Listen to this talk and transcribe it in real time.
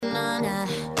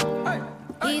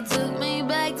He took me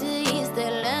back to East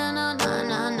Atlanta,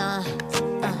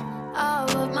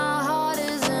 but my heart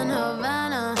is in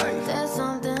Havana. There's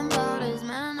something about his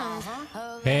manners.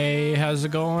 Hey, how's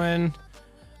it going?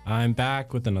 I'm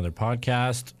back with another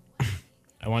podcast.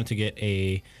 I wanted to get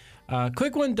a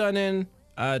quick one done in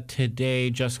today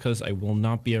just because I will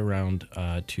not be around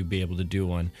to be able to do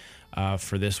one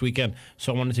for this weekend.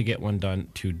 So I wanted to get one done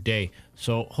today.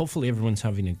 So hopefully everyone's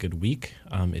having a good week.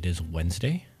 It is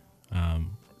Wednesday.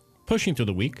 Pushing through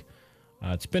the week.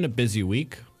 It's been a busy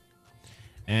week.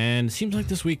 And it seems like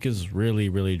this week is really,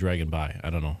 really dragging by. I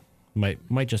don't know.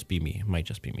 Might just be me.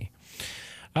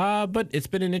 But it's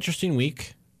been an interesting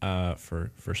week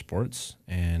for sports.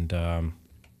 And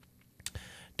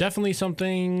definitely some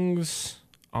things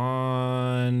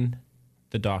on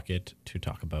the docket to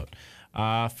talk about.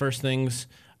 First, the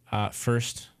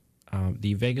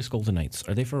Vegas Golden Knights.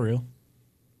 Are they for real?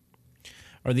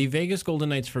 Are the Vegas Golden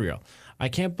Knights for real? I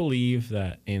can't believe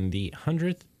that in the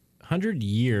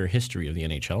 100-year history of the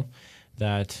NHL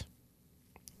that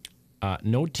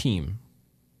no team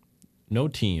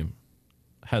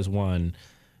has won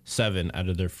 7 out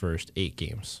of their first 8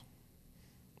 games.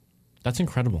 That's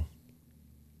incredible.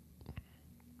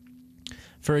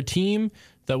 For a team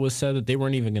that was said that they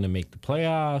weren't even going to make the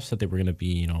playoffs, that they were going to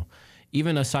be,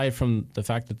 even aside from the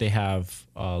fact that they have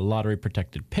a lottery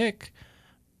protected pick,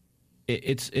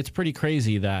 it's pretty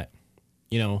crazy that,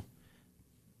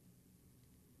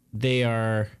 they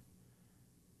are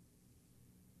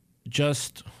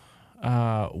just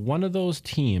one of those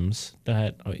teams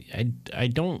that I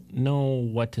don't know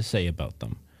what to say about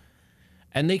them.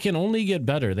 And they can only get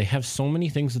better. They have so many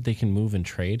things that they can move and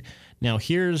trade. Now,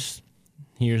 here's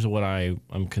what I'm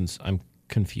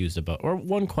confused about, or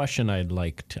one question I'd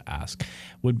like to ask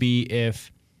would be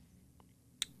if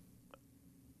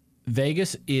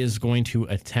Vegas is going to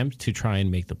attempt to try and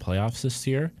make the playoffs this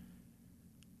year,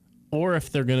 or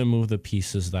if they're going to move the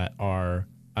pieces that are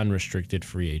unrestricted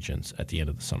free agents at the end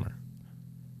of the summer.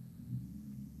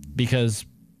 Because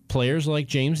players like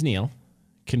James Neal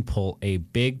can pull a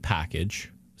big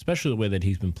package, especially the way that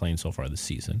he's been playing so far this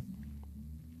season.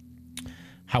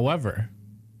 However,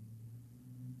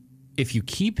 if you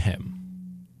keep him,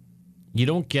 you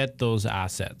don't get those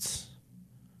assets.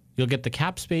 You'll get the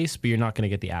cap space, but you're not going to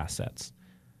get the assets.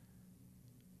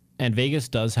 And Vegas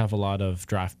does have a lot of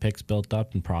draft picks built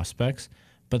up and prospects,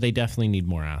 but they definitely need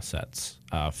more assets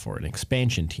for an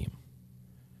expansion team.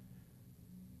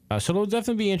 So it'll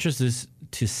definitely be interesting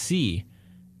to see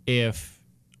if,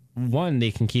 one,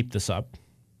 they can keep this up,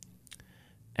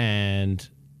 and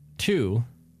two,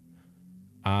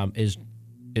 is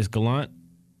Gallant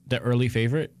the early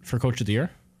favorite for Coach of the Year?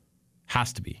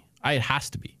 Has to be. It has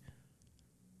to be.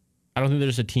 I don't think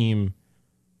there's a team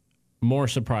more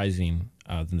surprising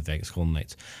than the Vegas Golden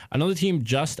Knights. Another team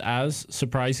just as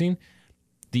surprising,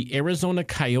 the Arizona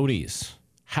Coyotes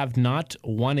have not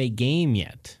won a game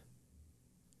yet.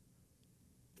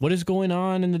 What is going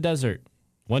on in the desert?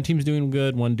 One team's doing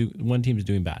good, one team's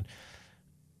doing bad.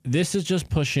 This is just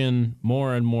pushing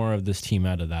more and more of this team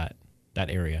out of that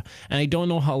area. And I don't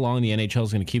know how long the NHL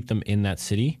is going to keep them in that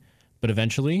city, but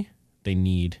eventually they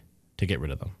need to get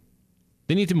rid of them.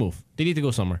 They need to move. They need to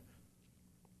go somewhere.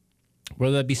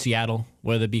 Whether that be Seattle,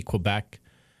 whether that be Quebec,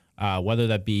 whether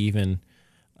that be even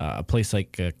a place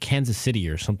like Kansas City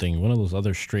or something, one of those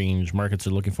other strange markets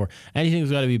they're looking for.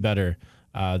 Anything's got to be better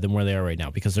than where they are right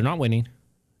now, because they're not winning.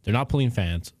 They're not pulling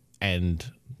fans. And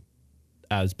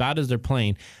as bad as they're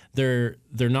playing, they're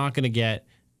not going to get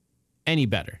any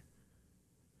better.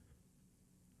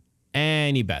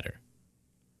 Any better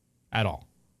at all.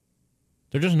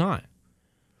 They're just not.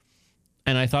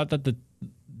 And I thought that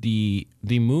the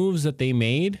moves that they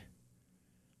made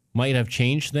might have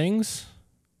changed things,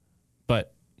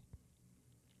 but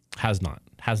has not.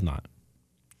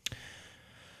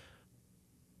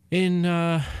 In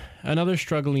another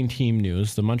struggling team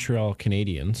news, the Montreal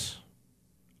Canadiens,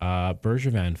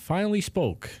 Bergevin finally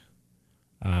spoke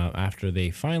after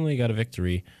they finally got a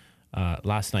victory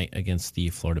last night against the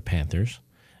Florida Panthers.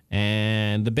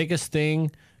 And the biggest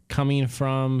thing coming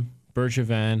from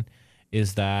Bergevin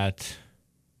is that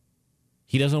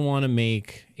he doesn't want to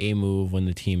make a move when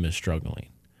the team is struggling.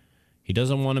 He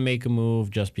doesn't want to make a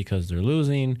move just because they're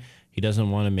losing. He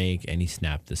doesn't want to make any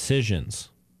snap decisions.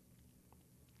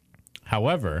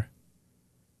 However,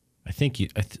 I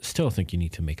still think you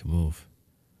need to make a move.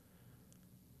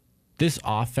 This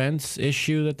offense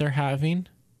issue that they're having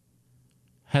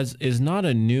is not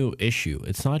a new issue.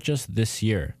 It's not just this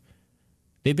year.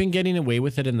 They've been getting away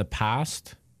with it in the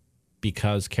past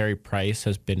because Carey Price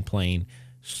has been playing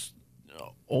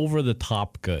over the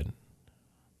top good.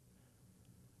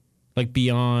 like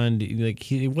beyond, like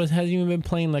hasn't even been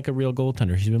playing like a real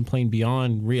goaltender. He's been playing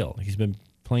beyond real. He's been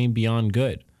playing beyond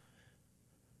good.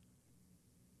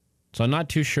 So I'm not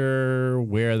too sure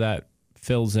where that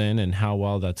fills in and how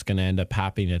well that's going to end up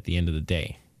happening at the end of the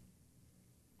day.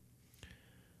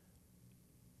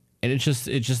 And it's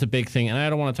just a big thing. And I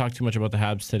don't want to talk too much about the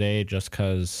Habs today just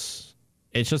because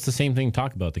it's just the same thing to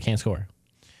talk about. They can't score.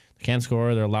 They can't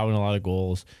score. They're allowing a lot of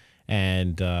goals.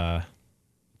 And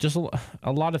just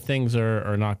a lot of things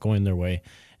are not going their way.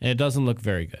 And it doesn't look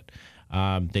very good.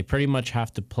 They pretty much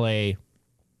have to play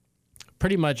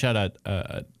pretty much at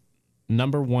a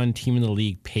number one team in the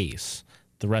league pace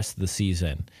the rest of the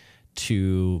season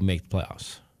to make the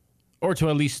playoffs. Or to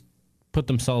at least put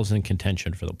themselves in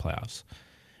contention for the playoffs.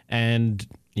 And,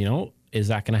 is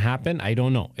that going to happen? I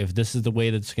don't know. If this is the way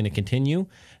that's going to continue,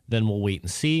 then we'll wait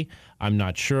and see. I'm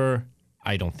not sure.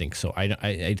 I don't think so.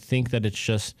 I think that it's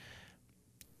just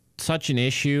such an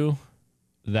issue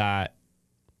that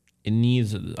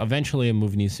eventually a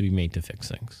move needs to be made to fix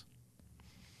things.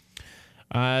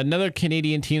 Another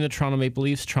Canadian team, the Toronto Maple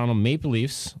Leafs. Toronto Maple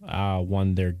Leafs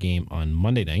won their game on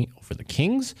Monday night over the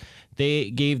Kings. They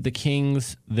gave the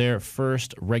Kings their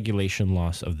first regulation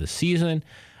loss of the season.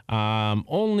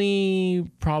 Only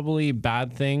probably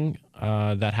bad thing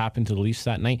that happened to the Leafs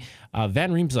that night.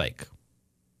 Van Riemsdyk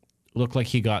looked like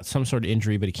he got some sort of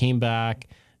injury, but he came back.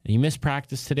 He missed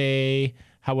practice today.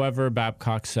 However,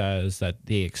 Babcock says that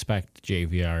they expect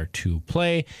JVR to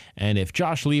play. And if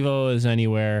Josh Levo is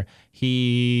anywhere,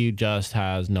 he just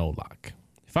has no luck.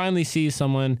 Finally sees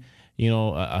someone,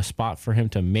 a spot for him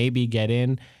to maybe get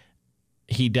in.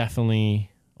 He definitely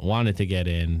wanted to get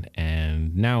in,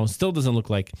 and now still doesn't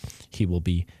look like he will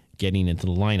be getting into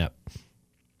the lineup.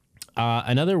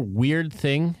 Another weird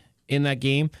thing in that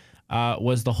game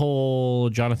was the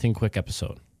whole Jonathan Quick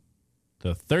episode.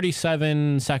 The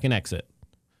 37-second exit.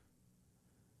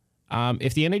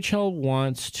 If the NHL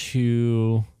wants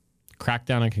to crack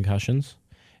down on concussions,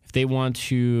 if they want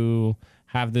to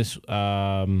have this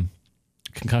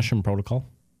concussion protocol,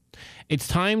 it's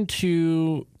time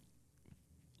to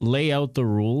lay out the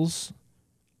rules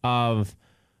of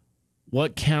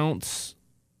what counts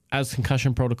as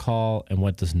concussion protocol and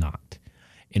what does not.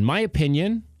 In my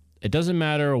opinion, it doesn't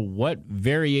matter what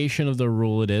variation of the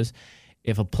rule it is.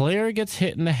 If a player gets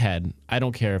hit in the head, I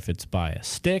don't care if it's by a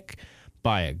stick,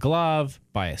 by a glove,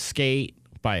 by a skate,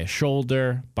 by a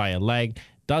shoulder, by a leg,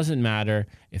 doesn't matter.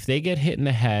 If they get hit in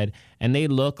the head and they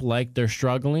look like they're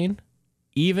struggling,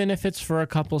 even if it's for a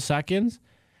couple seconds,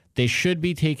 they should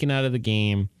be taken out of the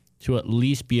game to at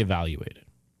least be evaluated.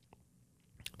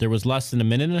 There was less than a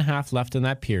minute and a half left in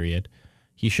that period.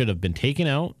 He should have been taken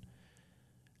out,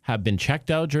 have been checked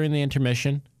out during the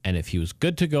intermission, and if he was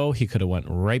good to go, he could have went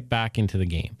right back into the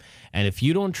game. And if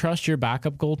you don't trust your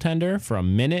backup goaltender for a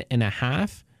minute and a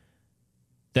half,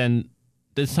 then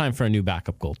it's time for a new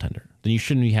backup goaltender. Then you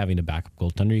shouldn't be having a backup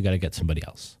goaltender. You got to get somebody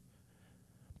else.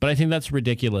 But I think that's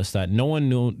ridiculous that no one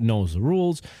knows the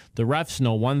rules. The refs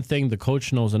know one thing. The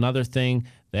coach knows another thing.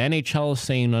 The NHL is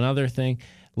saying another thing.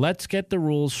 Let's get the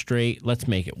rules straight. Let's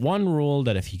make it one rule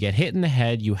that if you get hit in the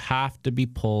head, you have to be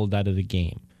pulled out of the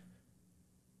game.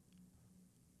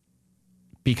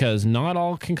 Because not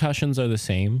all concussions are the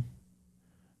same.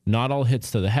 Not all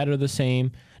hits to the head are the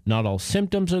same. Not all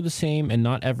symptoms are the same. And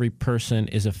not every person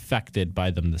is affected by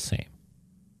them the same.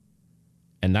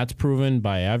 And that's proven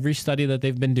by every study that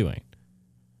they've been doing.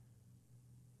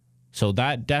 So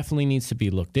that definitely needs to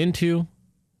be looked into.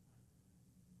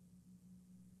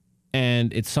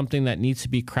 And it's something that needs to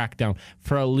be cracked down.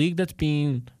 For a league that's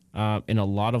being in a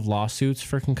lot of lawsuits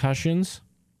for concussions,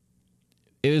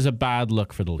 it is a bad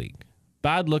look for the league.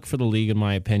 Bad look for the league, in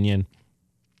my opinion.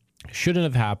 Shouldn't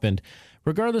have happened.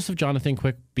 Regardless of Jonathan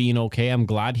Quick being okay, I'm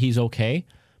glad he's okay.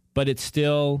 But it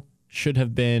still should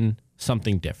have been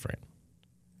something different.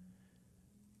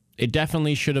 It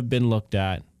definitely should have been looked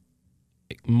at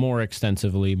more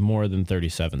extensively, more than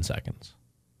 37 seconds.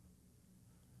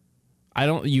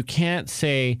 You can't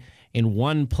say in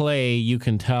one play you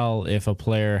can tell if a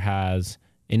player has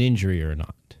an injury or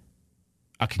not.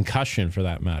 A concussion for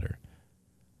that matter.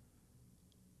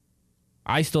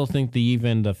 I still think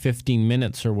even the 15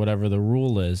 minutes or whatever the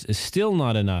rule is still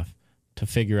not enough to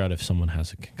figure out if someone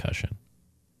has a concussion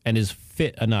and is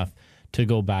fit enough to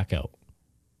go back out.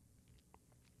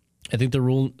 I think the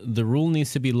rule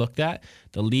needs to be looked at.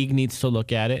 The league needs to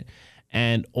look at it.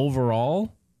 And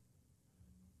overall,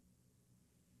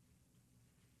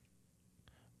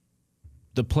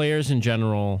 the players in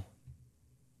general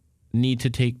need to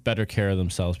take better care of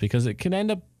themselves because it can end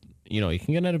up, you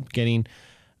can end up getting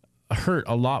hurt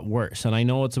a lot worse. And I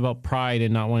know it's about pride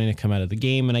and not wanting to come out of the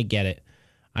game, and I get it.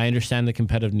 I understand the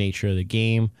competitive nature of the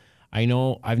game. I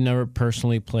know I've never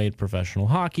personally played professional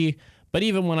hockey, but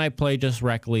even when I play just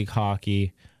rec league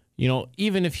hockey,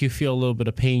 even if you feel a little bit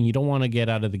of pain, you don't want to get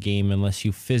out of the game unless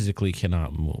you physically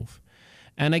cannot move.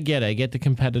 And I get the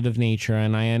competitive nature,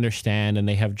 and I understand, and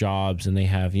they have jobs, and they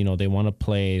have, they want to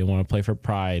play for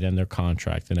pride and their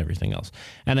contract and everything else.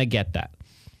 And I get that.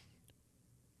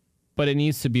 But it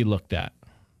needs to be looked at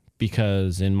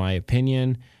because, in my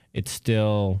opinion, it's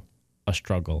still a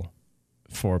struggle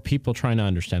for people trying to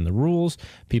understand the rules,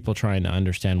 people trying to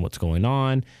understand what's going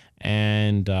on,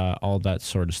 and all that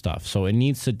sort of stuff. So it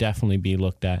needs to definitely be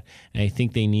looked at. And I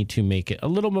think they need to make it a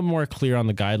little bit more clear on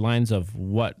the guidelines of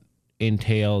what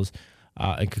entails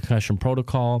a concussion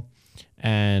protocol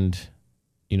and,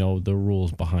 the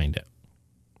rules behind it.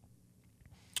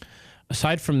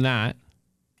 Aside from that,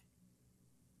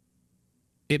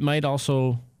 it might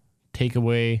also take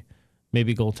away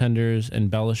maybe goaltenders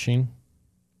embellishing.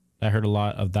 I heard a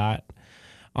lot of that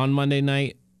on Monday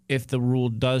night. If the rule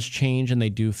does change and they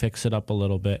do fix it up a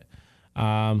little bit.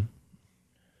 And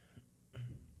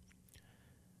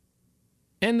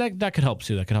that could help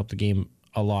too. That could help the game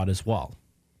a lot as well.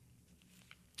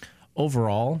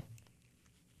 Overall,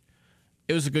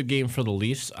 it was a good game for the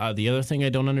Leafs. The other thing I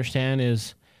don't understand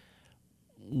is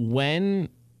when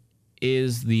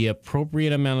is the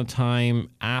appropriate amount of time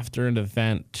after an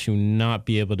event to not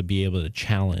be able to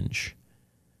challenge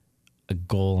a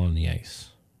goal on the ice.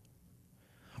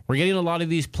 We're getting a lot of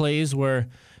these plays where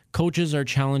coaches are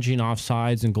challenging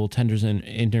offsides and goaltenders and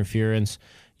interference,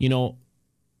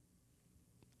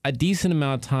 a decent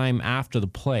amount of time after the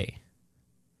play.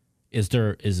 Is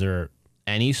there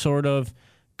any sort of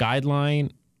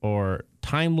guideline or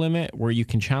time limit where you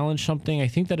can challenge something? I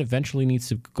think that eventually needs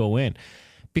to go in.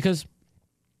 Because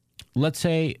let's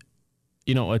say,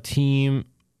 a team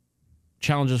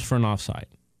challenges for an offside,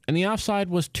 and the offside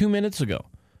was 2 minutes ago.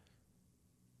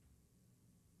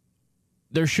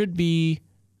 There should be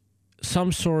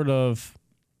some sort of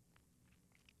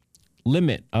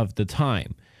limit of the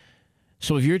time.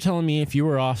 So if you're telling me if you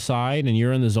were offside and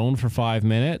you're in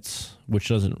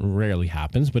the rarely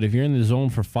happens, but if you're in the zone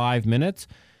for 5 minutes,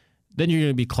 then you're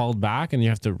going to be called back and you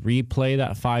have to replay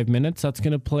that 5 minutes. That's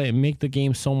going to make the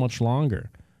game so much longer.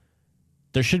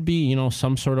 There should be,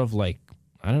 some sort of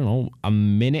a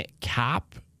minute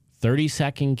cap,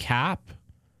 30-second cap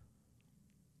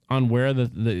on where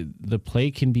the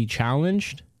play can be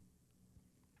challenged.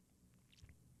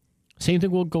 Same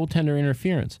thing with goaltender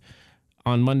interference.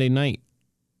 On Monday night,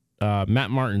 Matt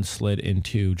Martin slid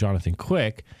into Jonathan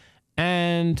Quick,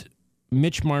 and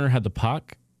Mitch Marner had the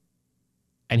puck,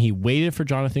 and he waited for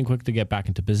Jonathan Quick to get back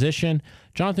into position.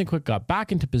 Jonathan Quick got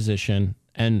back into position,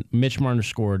 and Mitch Marner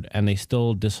scored, and they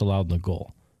still disallowed the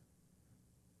goal.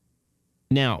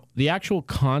 Now, the actual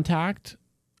contact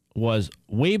was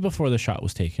way before the shot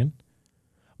was taken,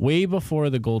 way before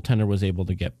the goaltender was able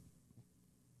to get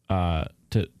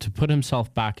to put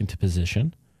himself back into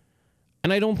position.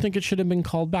 And I don't think it should have been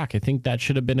called back. I think that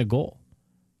should have been a goal.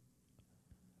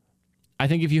 I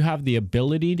think if you have the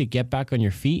ability to get back on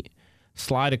your feet,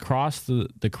 slide across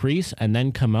the crease, and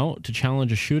then come out to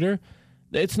challenge a shooter,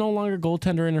 it's no longer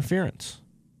goaltender interference.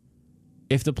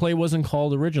 If the play wasn't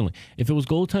called originally. If it was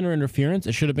goaltender interference,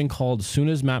 it should have been called as soon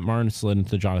as Matt Martin slid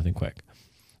into Jonathan Quick.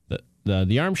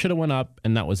 The arm should have went up,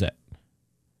 and that was it.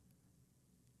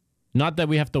 Not that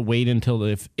we have to wait until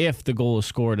if the goal is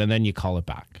scored and then you call it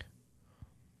back.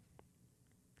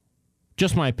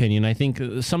 Just my opinion. I think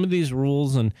some of these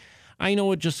rules, and I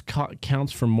know it just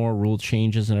counts for more rule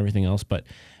changes and everything else, but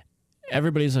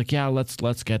everybody's like, yeah,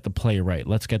 let's get the play right.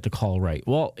 Let's get the call right.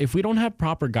 Well, if we don't have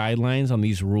proper guidelines on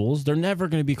these rules, they're never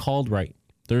going to be called right.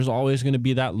 There's always going to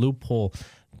be that loophole,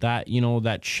 that,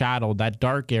 that shadow, that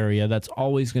dark area that's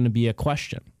always going to be a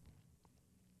question.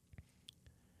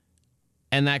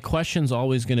 And that question's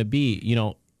always going to be,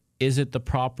 is it the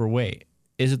proper way?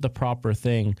 Is it the proper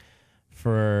thing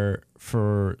for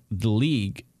the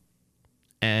league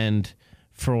and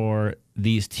for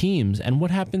these teams? And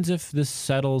what happens if this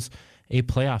settles a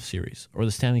playoff series or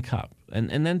the Stanley Cup?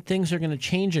 And then things are going to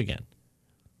change again.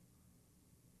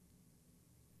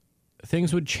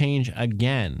 Things would change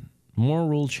again. More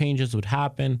rule changes would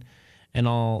happen and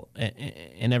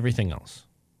everything else.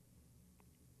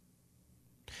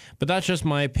 But that's just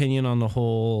my opinion on the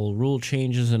whole rule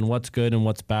changes and what's good and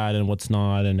what's bad and what's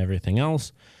not and everything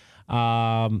else.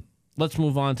 Let's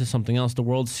move on to something else. The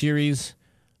World Series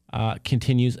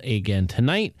continues again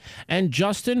tonight. And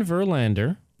Justin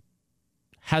Verlander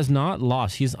has not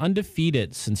lost. He's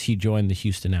undefeated since he joined the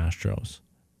Houston Astros.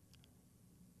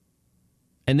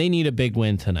 And they need a big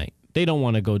win tonight. They don't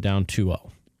want to go down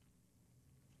 2-0.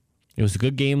 It was a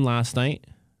good game last night.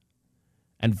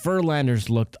 And Verlander's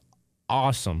looked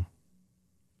awesome.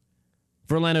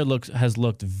 Verlander has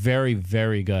looked very,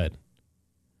 very good.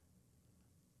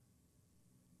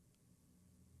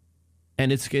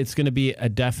 And it's going to be a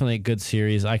definitely good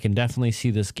series. I can definitely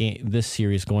see this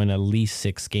series going at least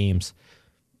 6 games,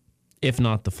 if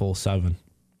not the full 7.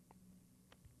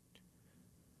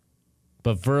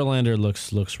 But Verlander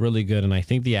looks really good, and I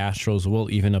think the Astros will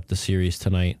even up the series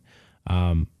tonight,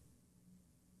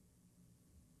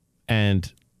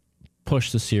 and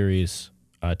push the series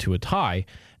to a tie.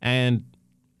 And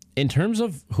in terms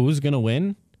of who's going to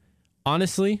win,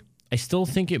 honestly, I still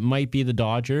think it might be the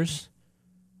Dodgers.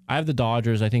 I have the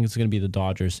Dodgers. I think it's going to be the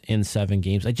Dodgers in 7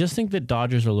 games. I just think the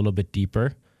Dodgers are a little bit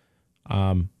deeper,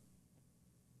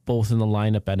 both in the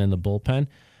lineup and in the bullpen.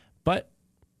 But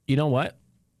you know what?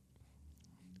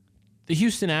 The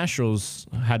Houston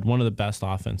Astros had one of the best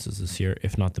offenses this year,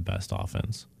 if not the best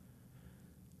offense.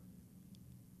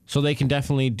 So they can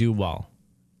definitely do well.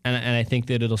 And I think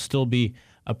that it'll still be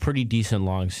a pretty decent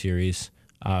long series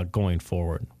going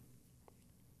forward.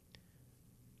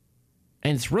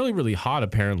 And it's really, really hot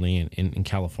apparently in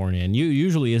California. And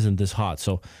usually isn't this hot.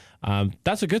 So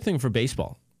that's a good thing for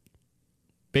baseball.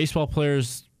 Baseball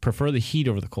players prefer the heat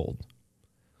over the cold.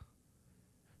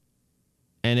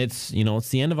 And it's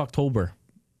the end of October.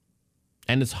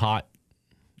 And it's hot.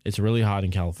 It's really hot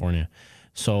in California.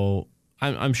 So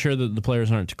I'm sure that the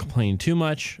players aren't complaining too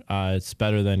much. It's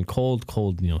better than cold.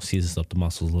 Cold, seizes up the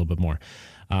muscles a little bit more.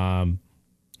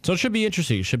 So it should be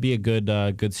interesting. It should be a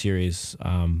good series.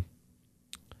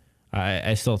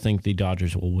 I still think the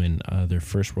Dodgers will win their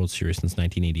first World Series since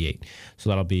 1988. So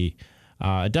that'll be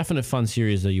a definite fun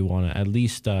series that you want to at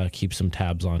least keep some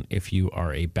tabs on if you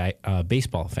are a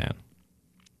baseball fan.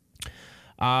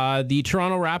 The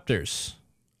Toronto Raptors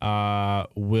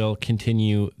will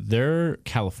continue their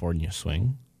California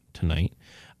swing tonight.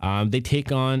 They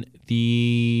take on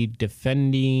the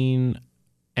defending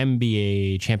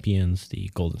NBA champions, the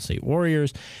Golden State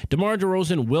Warriors. DeMar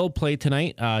DeRozan will play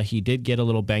tonight. He did get a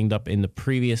little banged up in the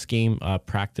previous game,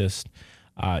 practiced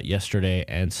yesterday,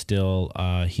 and still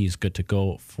he's good to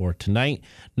go for tonight.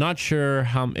 Not sure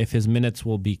if his minutes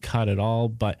will be cut at all,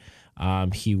 but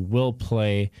he will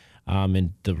play,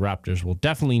 and the Raptors will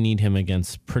definitely need him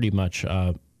against pretty much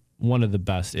one of the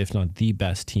best, if not the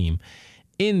best team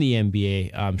in the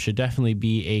NBA. Should definitely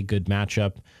be a good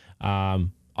matchup.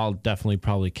 I'll definitely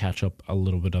probably catch up a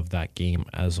little bit of that game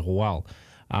as well.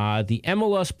 The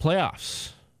MLS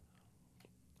playoffs.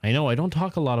 I know I don't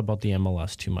talk a lot about the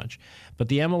MLS too much, but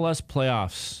the MLS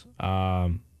playoffs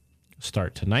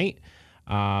start tonight.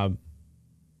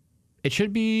 It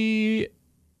should be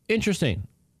interesting.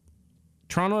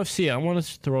 Toronto FC, I want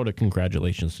to throw out a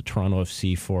congratulations to Toronto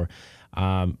FC for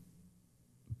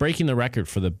breaking the record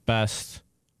for the best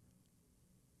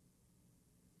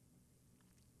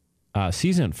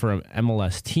season for an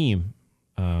MLS team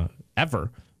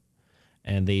ever.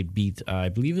 And they beat, I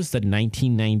believe it's the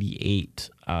 1998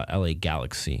 LA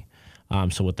Galaxy.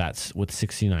 So with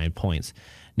 69 points.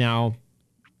 Now,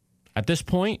 at this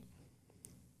point,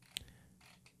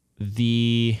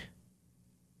 the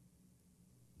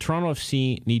Toronto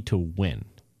FC need to win.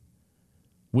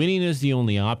 Winning is the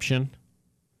only option.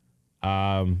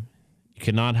 You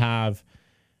cannot have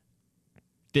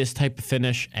this type of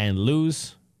finish and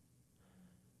lose.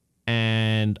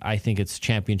 And I think it's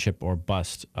championship or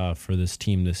bust for this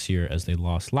team this year, as they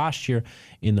lost last year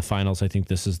in the finals. I think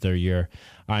this is their year.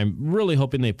 I'm really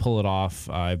hoping they pull it off.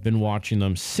 I've been watching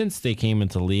them since they came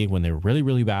into the league when they were really,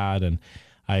 really bad. And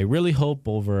I really hope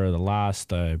over the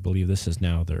last, I believe this is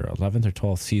now their 11th or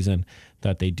 12th season,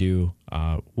 that they do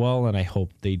well. And I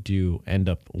hope they do end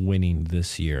up winning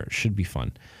this year. It should be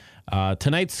fun.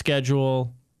 Tonight's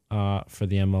schedule for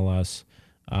the MLS,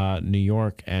 New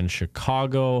York and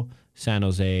Chicago, San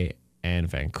Jose and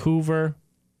Vancouver.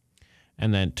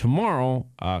 And then tomorrow,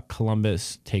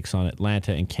 Columbus takes on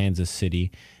Atlanta, and Kansas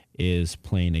City is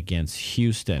playing against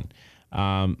Houston.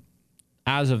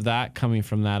 As of that, coming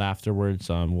from that afterwards,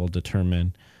 we'll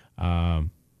determine the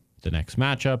next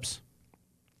matchups.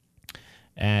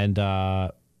 And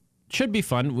should be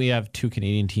fun. We have 2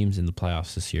 Canadian teams in the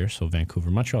playoffs this year. So Vancouver,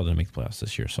 Montreal didn't make the playoffs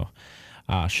this year. So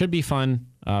should be fun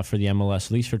for the MLS,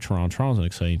 at least for Toronto. Toronto's an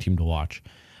exciting team to watch.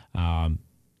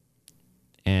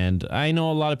 And I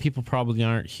know a lot of people probably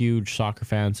aren't huge soccer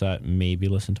fans that maybe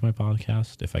listen to my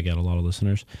podcast if I get a lot of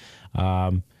listeners.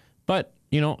 But,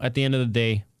 at the end of the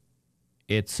day,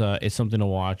 it's something to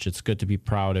watch. It's good to be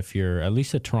proud if you're at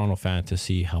least a Toronto fan to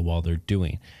see how well they're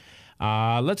doing.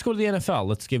 Let's go to the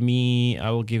NFL.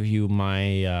 I will give you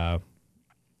my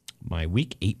my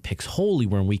week 8 picks. Holy,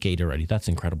 we're in week 8 already. That's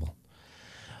incredible.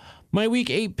 My week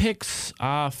 8 picks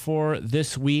for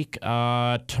this week.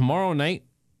 Tomorrow night,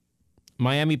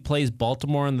 Miami plays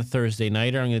Baltimore on the Thursday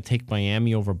nighter. I'm going to take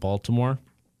Miami over Baltimore.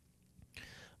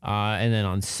 And then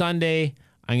on Sunday,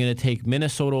 I'm going to take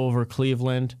Minnesota over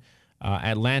Cleveland,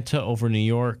 Atlanta over New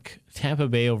York, Tampa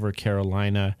Bay over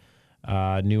Carolina,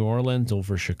 New Orleans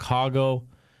over Chicago,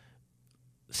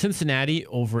 Cincinnati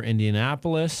over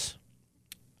Indianapolis,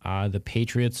 the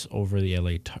Patriots over the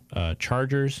LA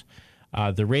Chargers,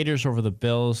 the Raiders over the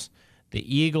Bills,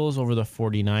 the Eagles over the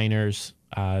 49ers,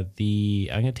 I'm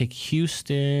going to take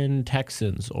Houston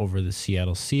Texans over the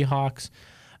Seattle Seahawks.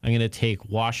 I'm going to take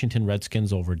Washington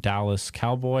Redskins over Dallas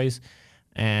Cowboys.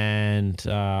 And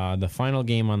the final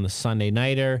game on the Sunday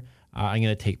nighter, I'm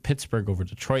going to take Pittsburgh over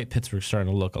Detroit. Pittsburgh's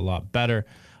starting to look a lot better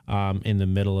in the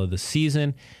middle of the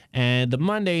season. And the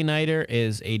Monday nighter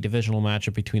is a divisional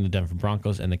matchup between the Denver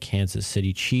Broncos and the Kansas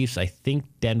City Chiefs. I think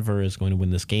Denver is going to win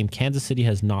this game. Kansas City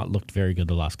has not looked very good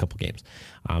the last couple games.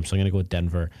 So I'm going to go with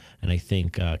Denver, and I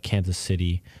think Kansas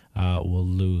City will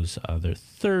lose their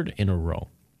third in a row.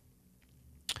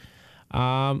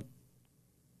 I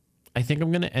think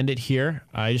I'm going to end it here.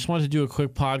 I just wanted to do a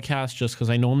quick podcast just because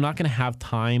I know I'm not going to have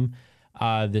time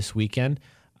this weekend.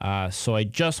 So I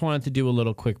just wanted to do a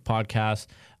little quick podcast,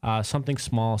 something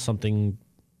small, something,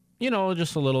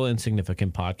 just a little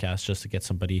insignificant podcast just to get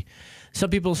some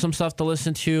people some stuff to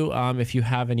listen to. If you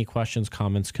have any questions,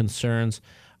 comments, concerns,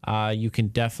 you can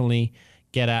definitely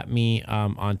get at me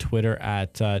on Twitter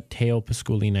at Teo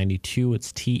Pasculli 92.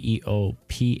 It's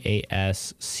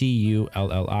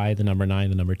TeoPasculli, the number 9,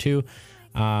 the number 2.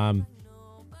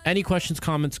 Any questions,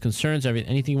 comments, concerns,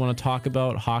 anything you want to talk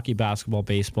about, hockey, basketball,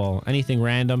 baseball, anything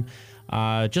random,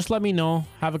 just let me know.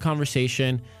 Have a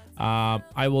conversation.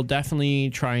 I will definitely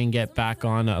try and get back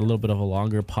on a little bit of a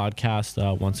longer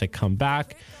podcast once I come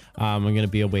back. I'm going to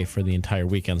be away for the entire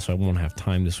weekend, so I won't have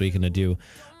time this weekend to do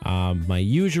my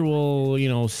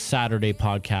usual, Saturday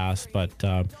podcast, but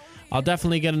I'll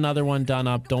definitely get another one done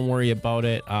up. Don't worry about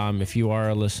it. If you are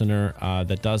a listener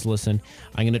that does listen,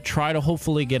 I'm going to try to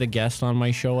hopefully get a guest on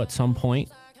my show at some point.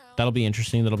 That'll be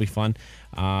interesting. That'll be fun.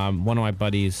 One of my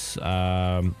buddies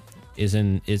is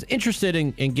interested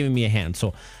in giving me a hand,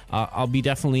 so I'll be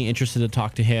definitely interested to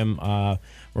talk to him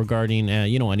regarding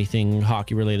anything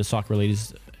hockey related, soccer related,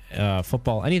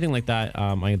 football, anything like that.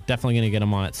 I'm definitely going to get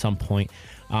him on at some point.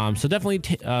 So definitely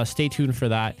stay tuned for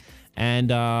that,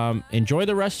 and enjoy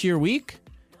the rest of your week.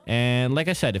 And like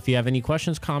I said, if you have any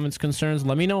questions, comments, concerns,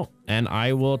 let me know, and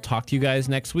I will talk to you guys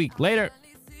next week. Later.